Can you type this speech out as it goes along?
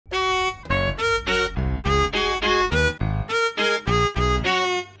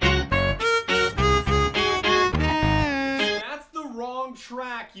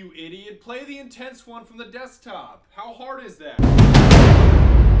Idiot, play the intense one from the desktop. How hard is that?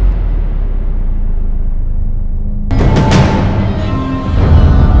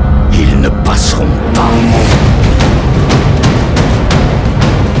 Ils ne passeront pas.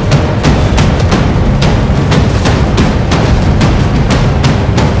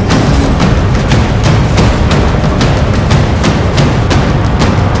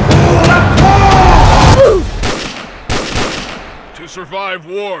 To survive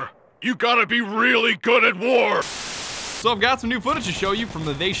war, you gotta be really good at war! So I've got some new footage to show you from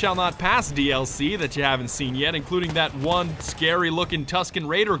the They Shall Not Pass DLC that you haven't seen yet, including that one scary-looking Tusken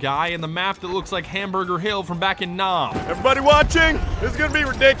Raider guy and the map that looks like Hamburger Hill from back in Nam. Everybody watching? This is gonna be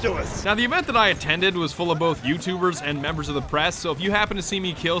ridiculous! Now, the event that I attended was full of both YouTubers and members of the press, so if you happen to see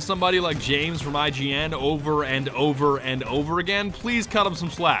me kill somebody like James from IGN over and over and over again, please cut him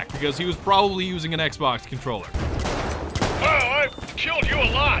some slack, because he was probably using an Xbox controller. Oh, I've killed you a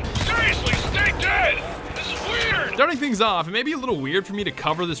lot! Seriously, stay dead! This is weird! Starting things off, it may be a little weird for me to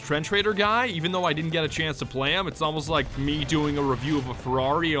cover this Trench Raider guy, even though I didn't get a chance to play him. It's almost like me doing a review of a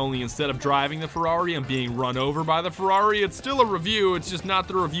Ferrari, only instead of driving the Ferrari and being run over by the Ferrari, it's still a review, it's just not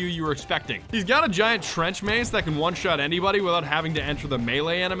the review you were expecting. He's got a giant trench mace that can one-shot anybody without having to enter the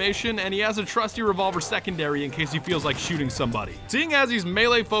melee animation, and he has a trusty revolver secondary in case he feels like shooting somebody. Seeing as he's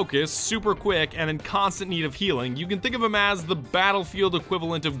melee focused, super quick, and in constant need of healing, you can think of him as the battlefield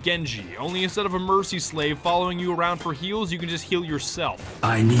equivalent of Genji, only instead of a mercy slave following you around for heals, you can just heal yourself.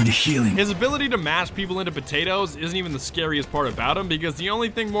 I need healing. His ability to mash people into potatoes isn't even the scariest part about him, because the only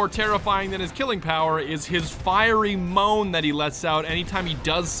thing more terrifying than his killing power is his fiery moan that he lets out anytime he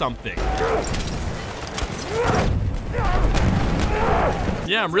does something.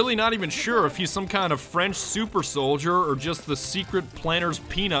 Yeah, I'm really not even sure if he's some kind of French super soldier or just the secret Planner's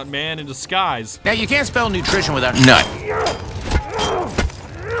Peanut Man in disguise. Now, you can't spell nutrition without nut.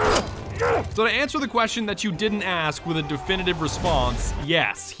 So to answer the question that you didn't ask with a definitive response,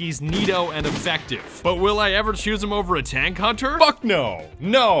 yes, he's neato and effective. But will I ever choose him over a tank hunter? Fuck no.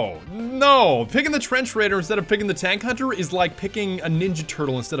 No. No. Picking the Trench Raider instead of picking the tank hunter is like picking a Ninja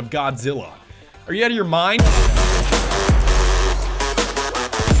Turtle instead of Godzilla. Are you out of your mind?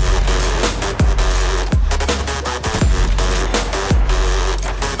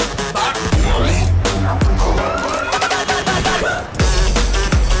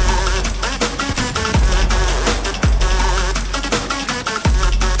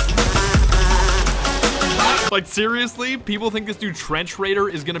 Like, seriously? People think this new Trench Raider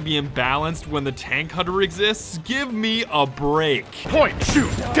is gonna be imbalanced when the Tank Hunter exists? Give me a break. Point, shoot,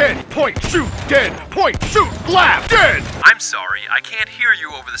 dead! Point, shoot, dead! Point, shoot, laugh, dead! I'm sorry, I can't hear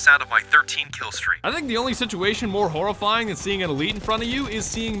you over the sound of my 13 kill streak. I think the only situation more horrifying than seeing an elite in front of you is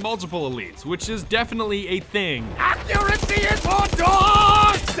seeing multiple elites, which is definitely a thing. Accuracy is for dogs!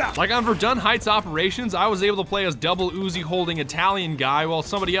 Like on Verdun Heights operations, I was able to play as double Uzi holding Italian guy while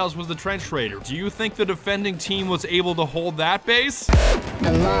somebody else was the Trench Raider. Do you think the defending team was able to hold that base?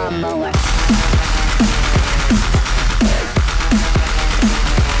 The lawnmower.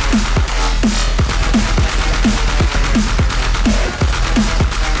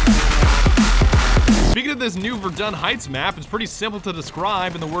 Speaking of this new Verdun Heights map, it's pretty simple to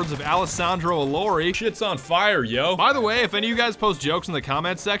describe in the words of Alessandro Allori. Shit's on fire, yo. By the way, if any of you guys post jokes in the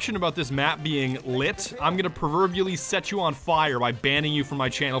comments section about this map being lit, I'm gonna proverbially set you on fire by banning you from my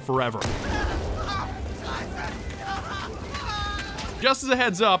channel forever. Just as a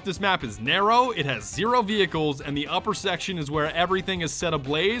heads up, this map is narrow, it has 0 vehicles, and the upper section is where everything is set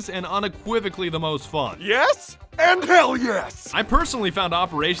ablaze and unequivocally the most fun. Yes? And hell yes! I personally found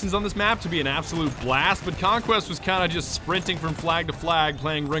operations on this map to be an absolute blast, but Conquest was kinda just sprinting from flag to flag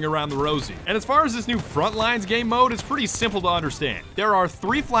playing Ring Around the Rosie. And as far as this new Frontlines game mode, it's pretty simple to understand. There are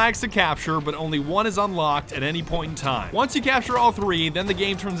 3 flags to capture, but only 1 is unlocked at any point in time. Once you capture all 3, then the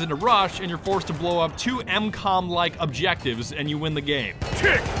game turns into Rush, and you're forced to blow up 2 MCOM-like objectives, and you win the game.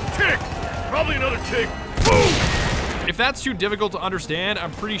 Tick! Tick! Probably another tick. Boom! If that's too difficult to understand,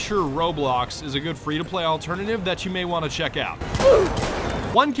 I'm pretty sure Roblox is a good free-to-play alternative that you may want to check out.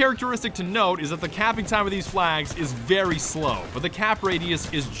 One characteristic to note is that the capping time of these flags is very slow, but the cap radius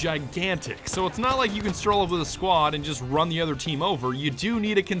is gigantic, so it's not like you can stroll up with a squad and just run the other team over. You do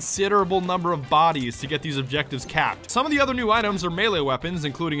need a considerable number of bodies to get these objectives capped. Some of the other new items are melee weapons,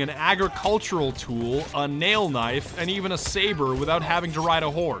 including an agricultural tool, a nail knife, and even a saber without having to ride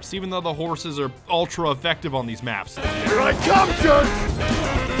a horse, even though the horses are ultra effective on these maps. Here I come, jerk!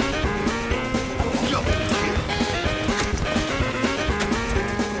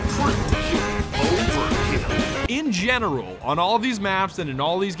 In general, on all of these maps and in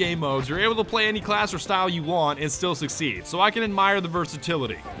all these game modes, you're able to play any class or style you want and still succeed, so I can admire the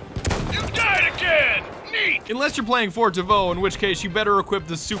versatility. Died again! Neat! Unless you're playing Fort Devoe, in which case you better equip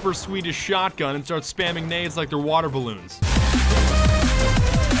the super Swedish shotgun and start spamming nades like they're water balloons.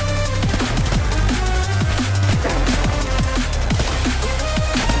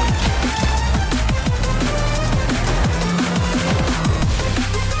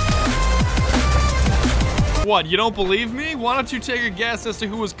 What, you don't believe me? Why don't you take a guess as to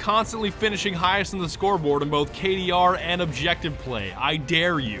who was constantly finishing highest on the scoreboard in both KDR and objective play? I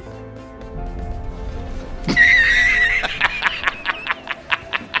dare you.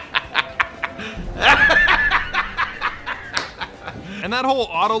 And that whole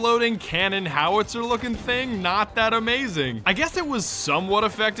auto-loading cannon howitzer looking thing, not that amazing. I guess it was somewhat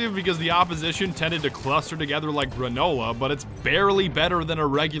effective because the opposition tended to cluster together like granola, but it's barely better than a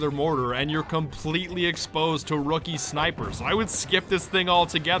regular mortar and you're completely exposed to rookie snipers. So I would skip this thing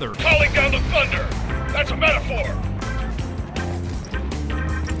altogether. Calling down the thunder! That's a metaphor!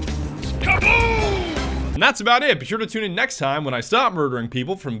 Kaboom! And that's about it. Be sure to tune in next time when I stop murdering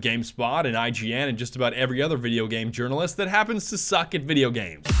people from GameSpot and IGN and just about every other video game journalist that happens to suck at video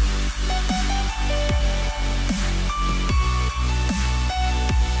games.